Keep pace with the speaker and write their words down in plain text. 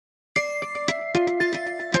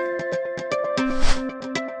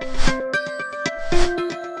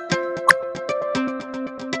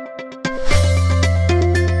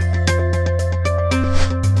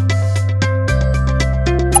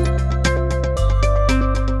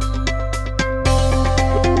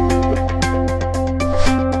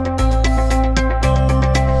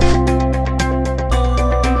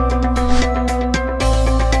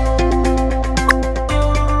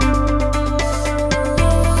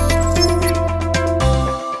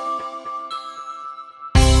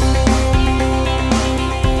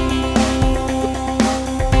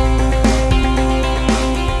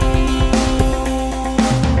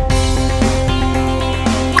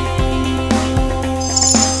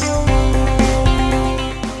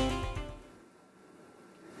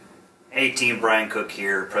team. Brian Cook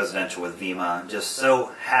here, presidential with Vima. Just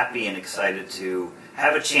so happy and excited to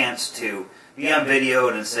have a chance to be on video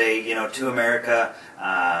and say, to America,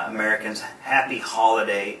 Americans, happy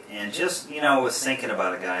holiday. And just, was thinking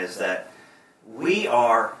about it, guys, that we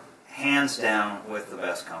are hands down with the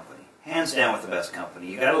best company. Hands down with the best company.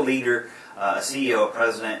 You got a leader, a CEO, a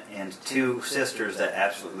president, and two sisters that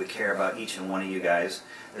absolutely care about each and one of you guys.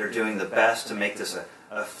 They're doing the best to make this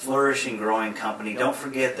a flourishing, growing company. Don't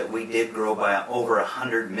forget that we did grow by over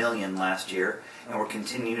 100 million last year, and we're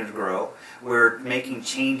continuing to grow. We're making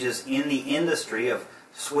changes in the industry of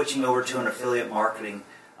switching over to an affiliate marketing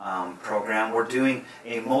program. We're doing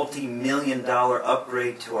a multi-million-dollar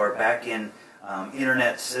upgrade to our back-end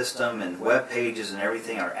internet system and web pages and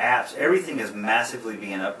everything, our apps. Everything is massively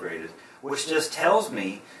being upgraded, which just tells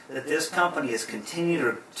me that this company is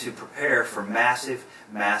continuing to prepare for massive,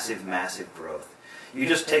 massive, massive growth. You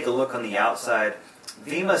just take a look on the outside.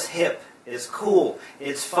 Vima's hip. It's cool.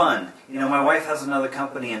 It's fun. My wife has another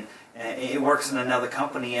company and it works in another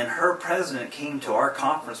company, and her president came to our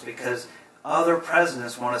conference because other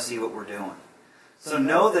presidents want to see what we're doing. So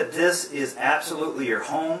know that this is absolutely your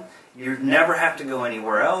home. You never have to go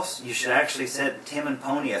anywhere else. You should actually send Tim and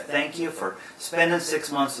Pony a thank you for spending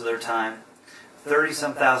 6 months of their time,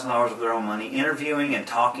 $30-some thousand of their own money, interviewing and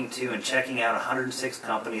talking to and checking out 106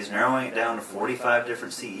 companies, narrowing it down to 45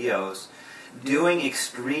 different CEOs, doing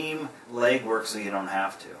extreme legwork so you don't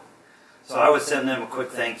have to. So I would send them a quick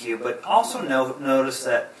thank you, but also notice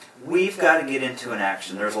that we've got to get into an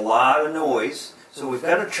action. There's a lot of noise, so we've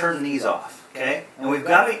got to turn these off, okay? And we've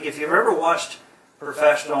got to, if you've ever watched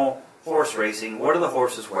professional horse racing, what do the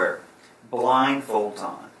horses wear? Blindfolds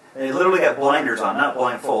on. They literally got blinders on, not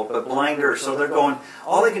blindfold, but blinders. So they're going,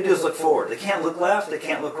 all they can do is look forward. They can't look left, they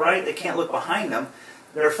can't look right, they can't look behind them.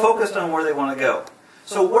 They're focused on where they want to go.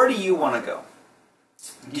 So where do you want to go?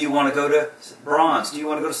 Do you want to go to bronze? Do you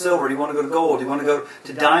want to go to silver? Do you want to go to gold? Do you want to go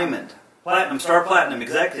to diamond? Platinum, star platinum,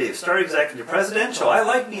 executive, star executive, presidential. I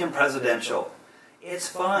like being presidential. It's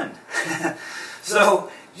fun.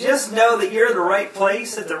 So just know that you're in the right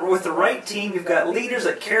place, with the right team. You've got leaders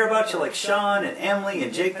that care about you like Sean and Emily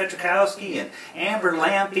and Jake Petrikowski and Amber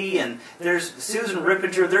Lampe, and there's Susan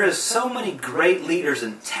Rippinger. There is so many great leaders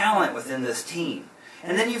and talent within this team.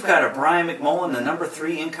 And then you've got a Brian McMullen, the number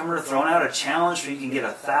 3 incomer, throwing out a challenge so you can get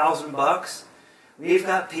 $1,000. We've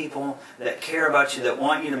got people that care about you, that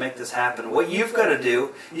want you to make this happen. What you've got to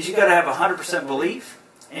do is you've got to have 100% belief,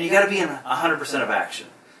 and you've got to be in 100% of action.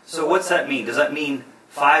 So what's that mean? Does that mean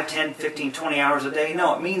 5, 10, 15, 20 hours a day?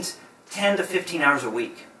 No, it means 10 to 15 hours a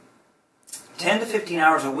week. 10 to 15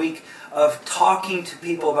 hours a week of talking to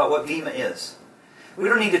people about what Vima is. We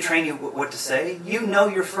don't need to train you what to say. You know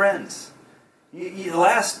your friends. The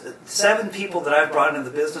last 7 people that I've brought into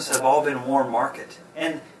the business have all been warm market.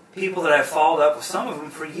 And people that I've followed up with, some of them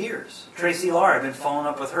for years. Tracy Lar, I've been following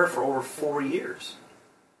up with her for over 4 years.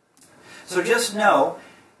 So just know,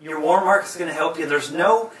 your warm market is going to help you. There's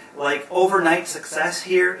no overnight success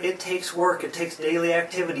here. It takes work. It takes daily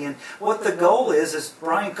activity. And what the goal is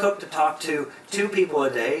Brian Cook to talk to 2 people a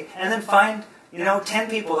day, and then find 10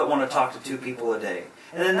 people that want to talk to 2 people a day.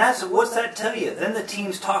 And then what's that tell you? Then the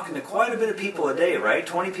team's talking to quite a bit of people a day, right?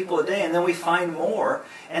 20 people a day, and then we find more.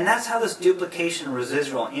 And that's how this duplication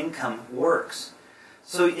residual income works.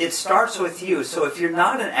 So it starts with you. So if you're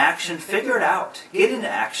not in action, figure it out. Get into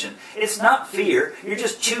action. It's not fear. You're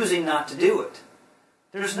just choosing not to do it.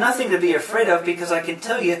 There's nothing to be afraid of, because I can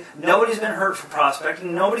tell you, nobody's been hurt for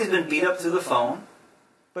prospecting. Nobody's been beat up through the phone.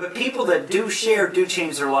 But people that do share do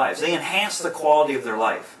change their lives. They enhance the quality of their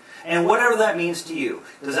life. And whatever that means to you.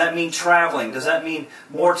 Does that mean traveling? Does that mean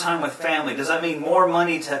more time with family? Does that mean more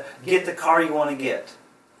money to get the car you want to get?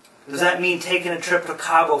 Does that mean taking a trip to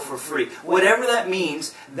Cabo for free? Whatever that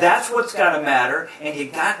means, that's what's got to matter, and you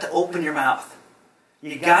got to open your mouth.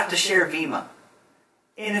 You got to share Vima.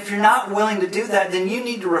 And if you're not willing to do that, then you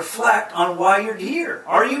need to reflect on why you're here.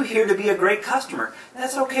 Are you here to be a great customer?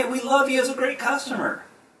 That's okay. We love you as a great customer.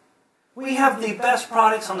 We have the best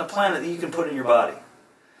products on the planet that you can put in your body.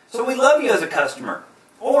 So we love you as a customer.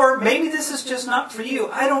 Or maybe this is just not for you.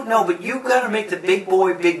 I don't know, but you've got to make the big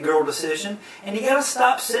boy, big girl decision, and you got to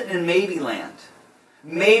stop sitting in maybe land.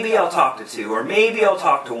 Maybe I'll talk to 2, or maybe I'll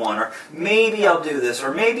talk to 1, or maybe I'll do this,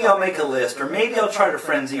 or maybe I'll make a list, or maybe I'll try to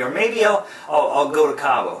frenzy, or maybe I'll go to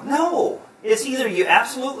Cabo. No, it's either you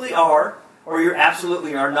absolutely are, or you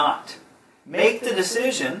absolutely are not. Make the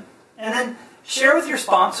decision, and then share with your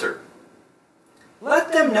sponsor.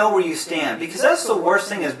 Let them know where you stand, because that's the worst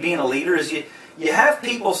thing as being a leader is you have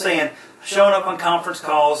people showing up on conference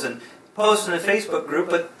calls and posting in a Facebook group,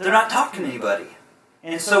 but they're not talking to anybody.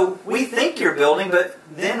 And so we think you're building, but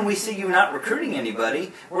then we see you not recruiting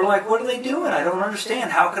anybody. We're like, what are they doing? I don't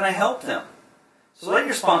understand. How can I help them? So let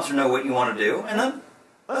your sponsor know what you want to do, and then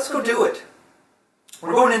let's go do it.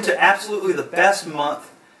 We're going into absolutely the best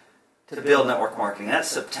month to build network marketing. That's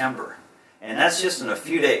September. And that's just in a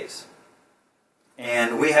few days.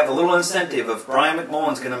 And we have a little incentive of Brian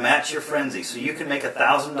McMullen's going to match your frenzy, so you can make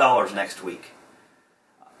 $1,000 next week.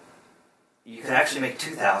 You can actually make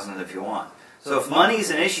 $2,000 if you want. So if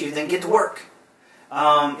money's an issue, then get to work.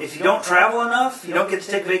 If you don't travel enough, you don't get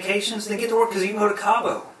to take vacations, then get to work because you can go to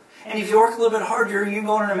Cabo. And if you work a little bit harder, you can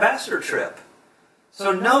go on an ambassador trip.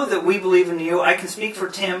 So know that we believe in you. I can speak for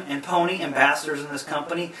Tim and Pony, ambassadors in this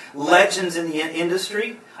company, legends in the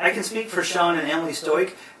industry. I can speak for Sean and Emily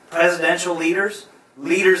Stoic, presidential leaders,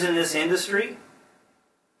 leaders in this industry,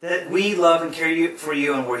 that we love and care for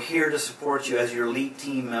you, and we're here to support you as your elite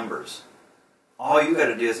team members. All you got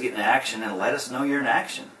to do is get in action and let us know you're in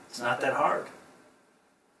action. It's not that hard.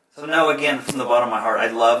 So know, again, from the bottom of my heart, I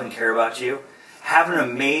love and care about you. Have an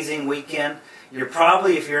amazing weekend. You're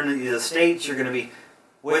probably, if you're in the States, you're going to be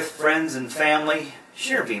with friends and family.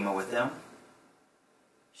 Share Vima with them.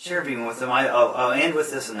 Share Vima with them. I'll end with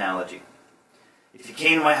this analogy. If you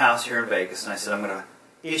came to my house here in Vegas and I said, I'm going to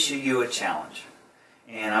issue you a challenge,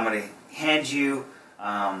 and I'm going to hand you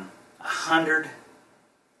 100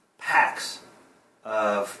 packs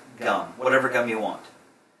of gum, whatever gum you want.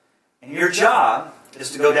 And your job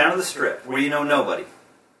is to go down to the strip where you know nobody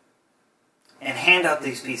and hand out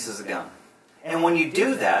these pieces of gum. And when you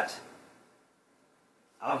do that,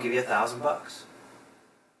 I'll give you $1,000.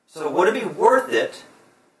 So would it be worth it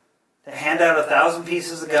to hand out 1,000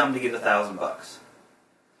 pieces of gum to get $1,000?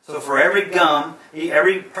 So for every gum,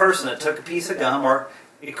 every person that took a piece of gum, or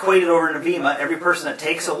equated over in Vima, every person that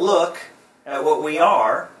takes a look at what we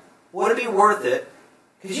are, would it be worth it?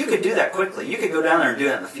 Because you could do that quickly. You could go down there and do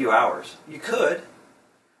that in a few hours. You could.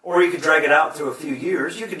 Or you could drag it out through a few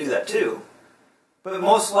years. You could do that too. But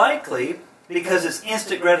most likely, because it's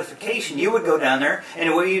instant gratification, you would go down there,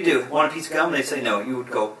 and what do you do? Want a piece of gum? They'd say no. You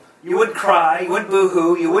would go. You wouldn't cry. You wouldn't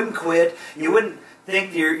boo-hoo. You wouldn't quit. You wouldn't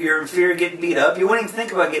think you're in fear of getting beat up. You wouldn't even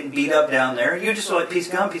think about getting beat up down there. You just like piece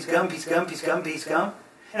of gum, piece of gum, piece of gum, piece of gum, piece of gum.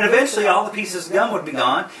 And eventually all the pieces of gum would be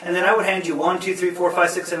gone, and then I would hand you 1, 2, 3, 4, 5,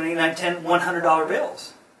 6, 7, 8, 9, 10 $100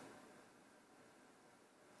 bills.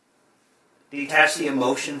 Detach the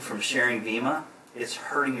emotion from sharing Vima. It's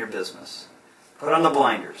hurting your business. Put on the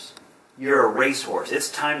blinders. You're a racehorse. It's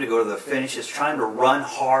time to go to the finish. It's time to run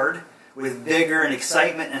hard with vigor and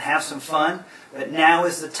excitement and have some fun. But now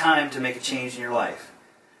is the time to make a change in your life.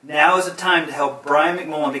 Now is the time to help Brian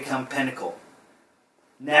McMullen become Pinnacle.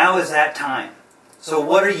 Now is that time. So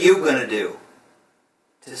what are you going to do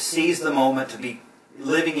to seize the moment, to be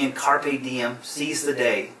living in Carpe Diem, seize the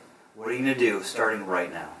day? What are you going to do starting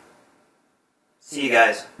right now? See you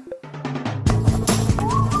guys.